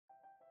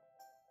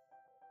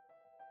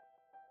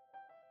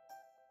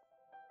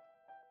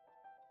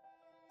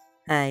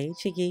Hey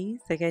chickies,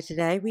 okay,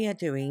 today we are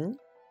doing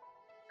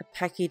a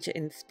package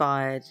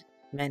inspired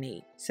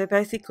mani. So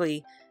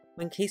basically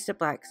when Kester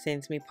Black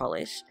sends me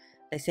polish,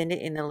 they send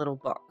it in a little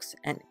box,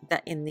 and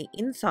that in the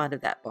inside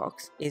of that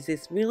box is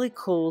this really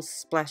cool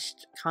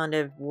splashed kind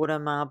of water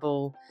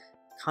marble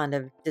kind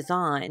of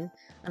design.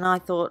 And I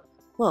thought,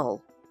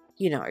 well,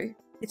 you know,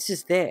 it's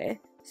just there,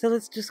 so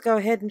let's just go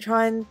ahead and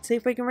try and see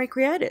if we can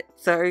recreate it.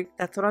 So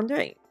that's what I'm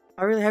doing.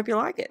 I really hope you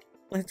like it.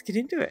 Let's get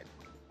into it.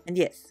 And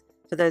yes,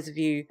 for those of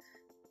you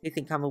who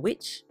think I'm a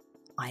witch,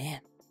 I am.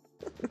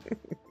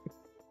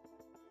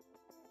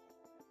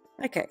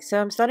 Okay, so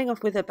I'm starting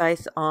off with a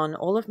base on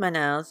all of my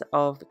nails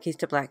of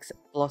Kester Black's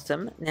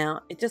Blossom.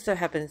 Now, it just so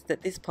happens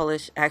that this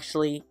polish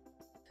actually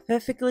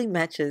perfectly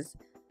matches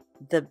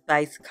the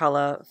base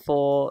color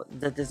for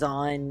the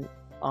design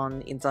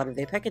on inside of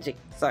their packaging.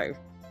 So,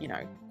 you know,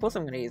 of course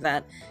I'm going to use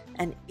that.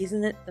 And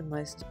isn't it the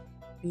most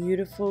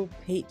beautiful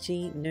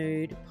peachy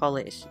nude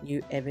polish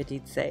you ever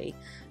did see?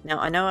 Now,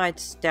 I know I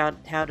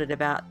touted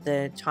about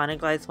the China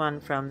Glaze one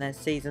from the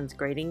Season's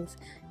Greetings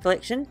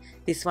collection.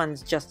 This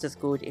one's just as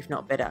good, if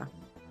not better.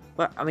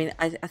 But I mean,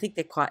 I think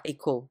they're quite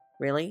equal,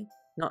 really.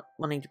 Not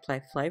wanting to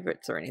play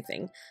favourites or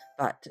anything,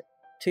 but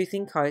two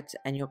thin coats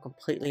and you're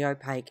completely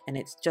opaque, and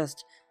it's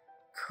just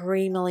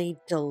creamily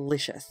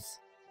delicious.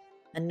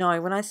 And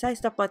no, when I say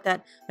stuff like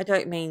that, I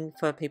don't mean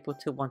for people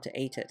to want to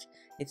eat it.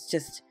 It's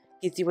just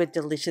gives you a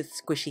delicious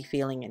squishy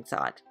feeling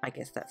inside. I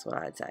guess that's what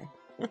I'd say.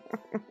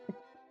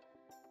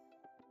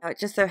 Now, it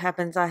just so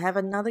happens I have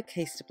another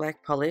Kester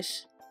Black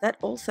polish that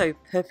also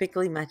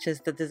perfectly matches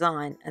the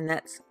design, and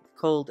that's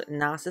called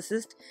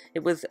Narcissist.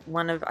 It was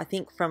one of, I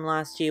think from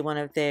last year, one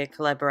of their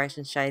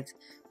collaboration shades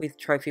with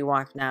Trophy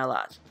Wife Nail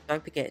Art.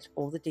 Don't forget,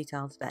 all the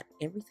details about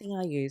everything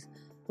I use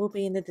will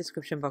be in the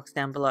description box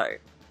down below.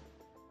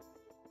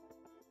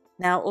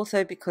 Now,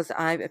 also because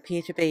I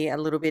appear to be a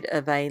little bit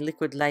of a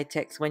liquid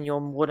latex when you're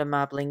water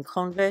marbling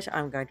convert,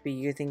 I'm going to be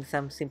using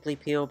some Simply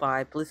Peel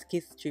by Bliss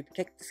Kiss to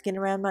protect the skin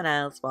around my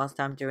nails whilst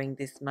I'm doing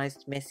this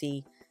most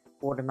messy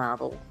water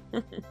marble.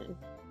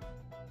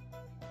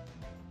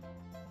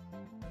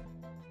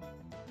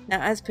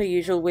 Now, as per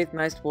usual with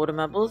most water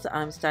marbles,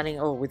 I'm starting,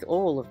 or with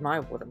all of my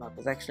water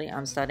marbles actually,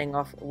 I'm starting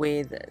off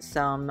with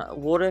some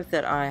water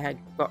that I had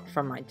got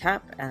from my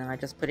tap, and I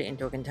just put it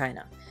into a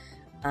container.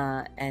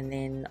 And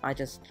then I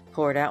just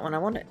pour it out when I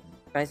want it.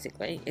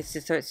 Basically, it's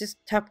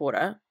just tap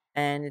water,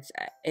 and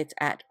it's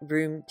at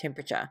room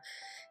temperature.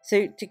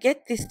 So to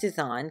get this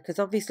design, because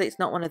obviously it's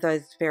not one of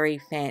those very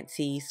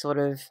fancy sort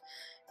of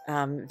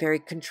very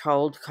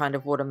controlled kind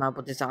of water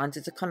marble designs.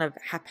 It's a kind of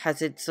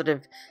haphazard sort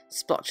of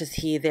splotches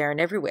here, there,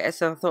 and everywhere.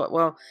 So I thought,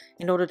 well,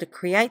 in order to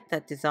create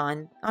that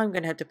design, I'm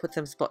going to have to put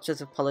some splotches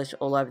of polish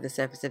all over the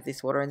surface of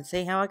this water and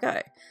see how I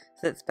go.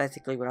 So that's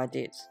basically what I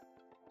did.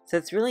 So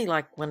it's really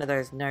like one of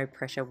those no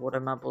pressure water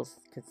marbles,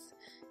 because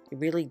it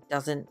really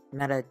doesn't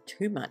matter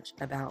too much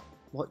about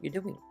what you're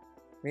doing,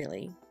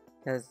 really,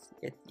 because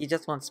you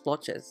just want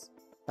splotches,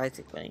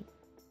 basically.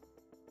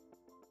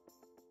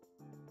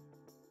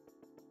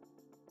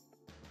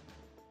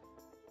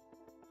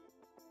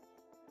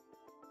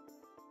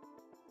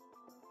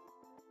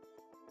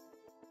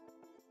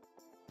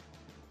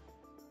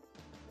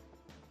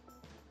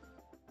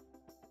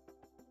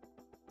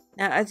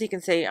 Now, as you can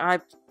see,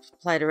 I've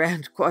played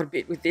around quite a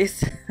bit with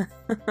this.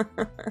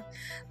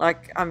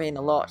 Like, I mean,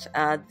 a lot.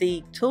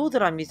 The tool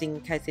that I'm using,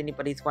 in case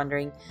anybody's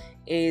wondering,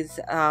 is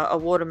a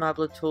water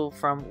marbler tool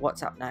from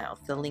What's Up Nails.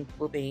 The link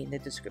will be in the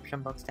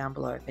description box down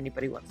below if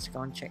anybody wants to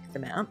go and check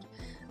them out.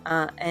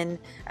 And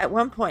at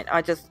one point,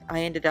 I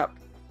ended up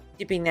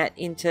dipping that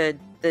into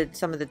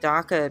some of the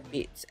darker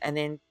bits, and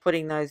then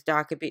putting those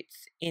darker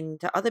bits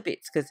into other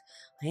bits, because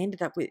I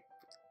ended up with,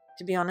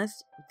 to be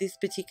honest, this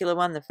particular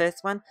one, the first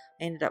one,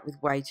 I ended up with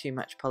way too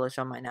much polish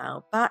on my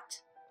nail.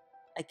 But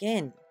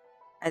again,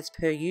 as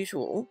per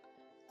usual,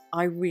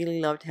 I really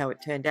loved how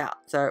it turned out,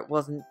 so it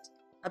wasn't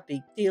a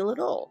big deal at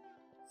all.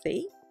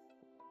 See?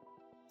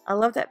 I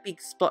love that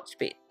big splotch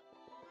bit.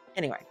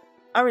 Anyway,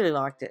 I really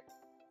liked it.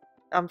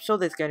 I'm sure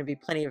there's going to be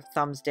plenty of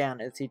thumbs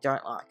downers who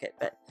don't like it,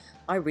 but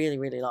I really,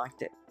 really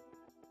liked it.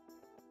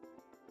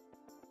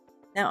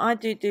 Now, I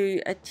do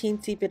a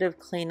teensy bit of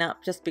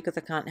cleanup just because I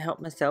can't help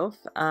myself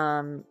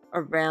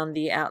around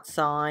the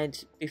outside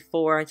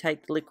before I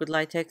take the liquid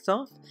latex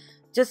off.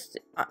 Just,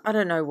 I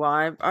don't know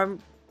why. I'm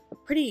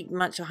pretty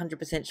much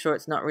 100% sure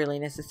it's not really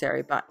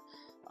necessary, but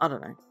I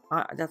don't know.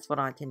 That's what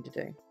I tend to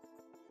do.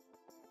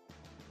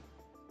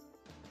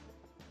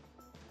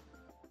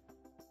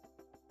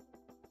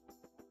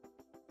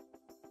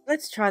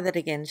 Let's try that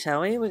again, shall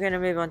we? We're going to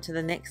move on to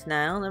the next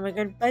nail, and we're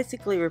going to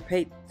basically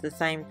repeat the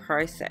same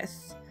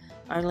process.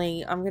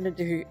 Only I'm going to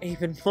do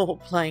even more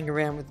playing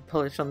around with the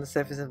polish on the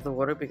surface of the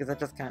water, because I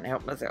just can't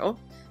help myself,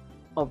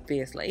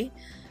 obviously.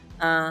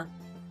 Yeah,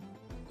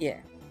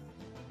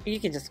 you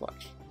can just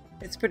watch.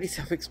 It's pretty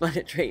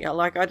self-explanatory.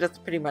 I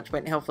just pretty much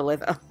went hell for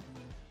leather.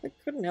 I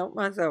couldn't help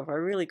myself. I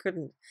really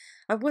couldn't.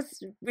 I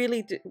was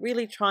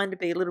really trying to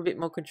be a little bit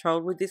more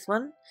controlled with this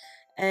one,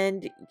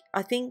 And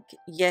I think,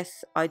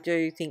 yes, I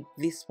do think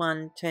this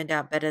one turned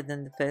out better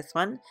than the first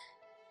one.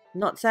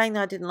 Not saying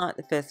that I didn't like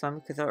the first one,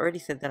 because I already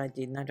said that I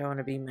did, and I don't want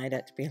to be made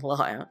out to be a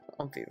liar,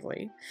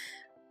 obviously.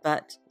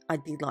 But I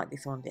did like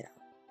this one better.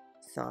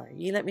 So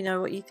you let me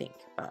know what you think.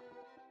 But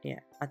yeah,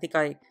 I think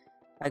I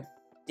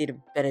did a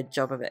better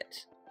job of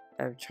it,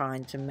 of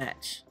trying to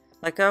match.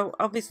 Like, I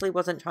obviously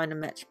wasn't trying to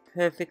match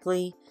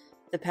perfectly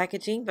the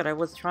packaging, but I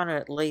was trying to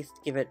at least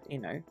give it, you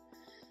know,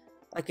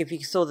 like if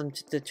you saw them,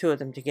 the two of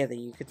them together,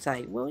 you could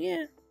say, well,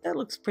 yeah, that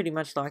looks pretty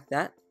much like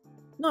that.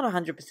 Not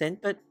 100%,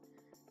 but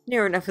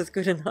near enough is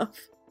good enough.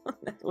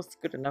 That was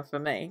good enough for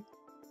me.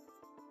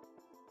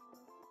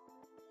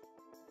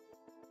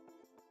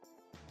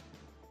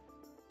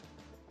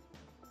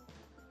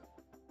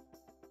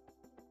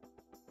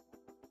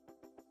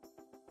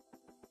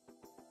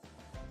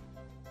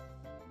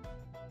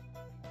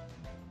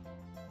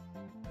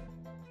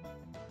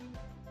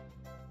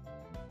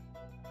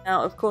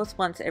 Now, of course,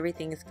 once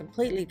everything is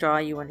completely dry,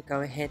 you want to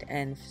go ahead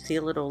and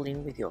seal it all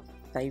in with your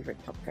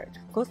favourite top coat.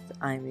 Of course,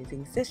 I'm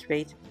using Seche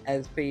Vite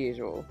as per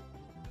usual.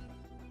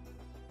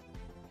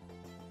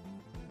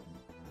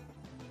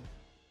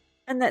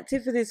 And that's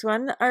it for this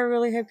one. I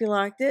really hope you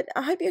liked it.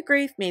 I hope you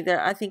agree with me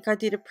that I think I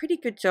did a pretty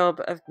good job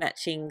of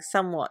matching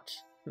somewhat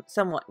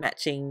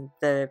matching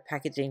the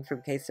packaging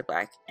from Kester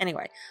Black.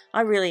 Anyway,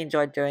 I really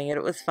enjoyed doing it.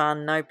 It was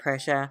fun, no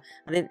pressure.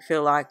 I didn't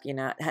feel like, you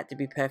know, it had to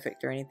be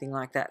perfect or anything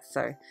like that.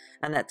 So,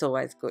 and that's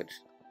always good.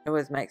 It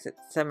always makes it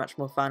so much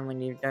more fun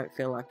when you don't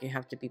feel like you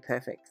have to be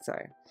perfect. So,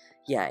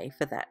 yay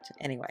for that.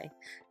 Anyway,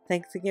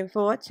 thanks again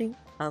for watching.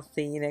 I'll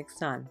see you next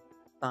time.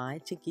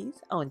 Bye,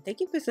 chickies. Oh, and thank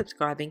you for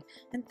subscribing,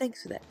 and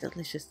thanks for that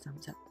delicious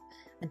thumbs up.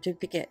 And don't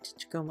forget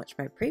to go and watch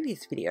my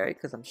previous video,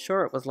 because I'm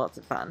sure it was lots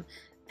of fun.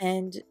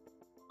 And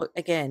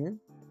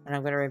again, and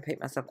I'm going to repeat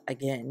myself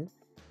again,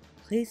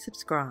 please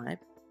subscribe.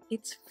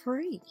 It's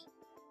free.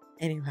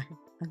 Anyway,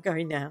 I'm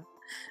going now.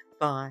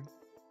 Bye.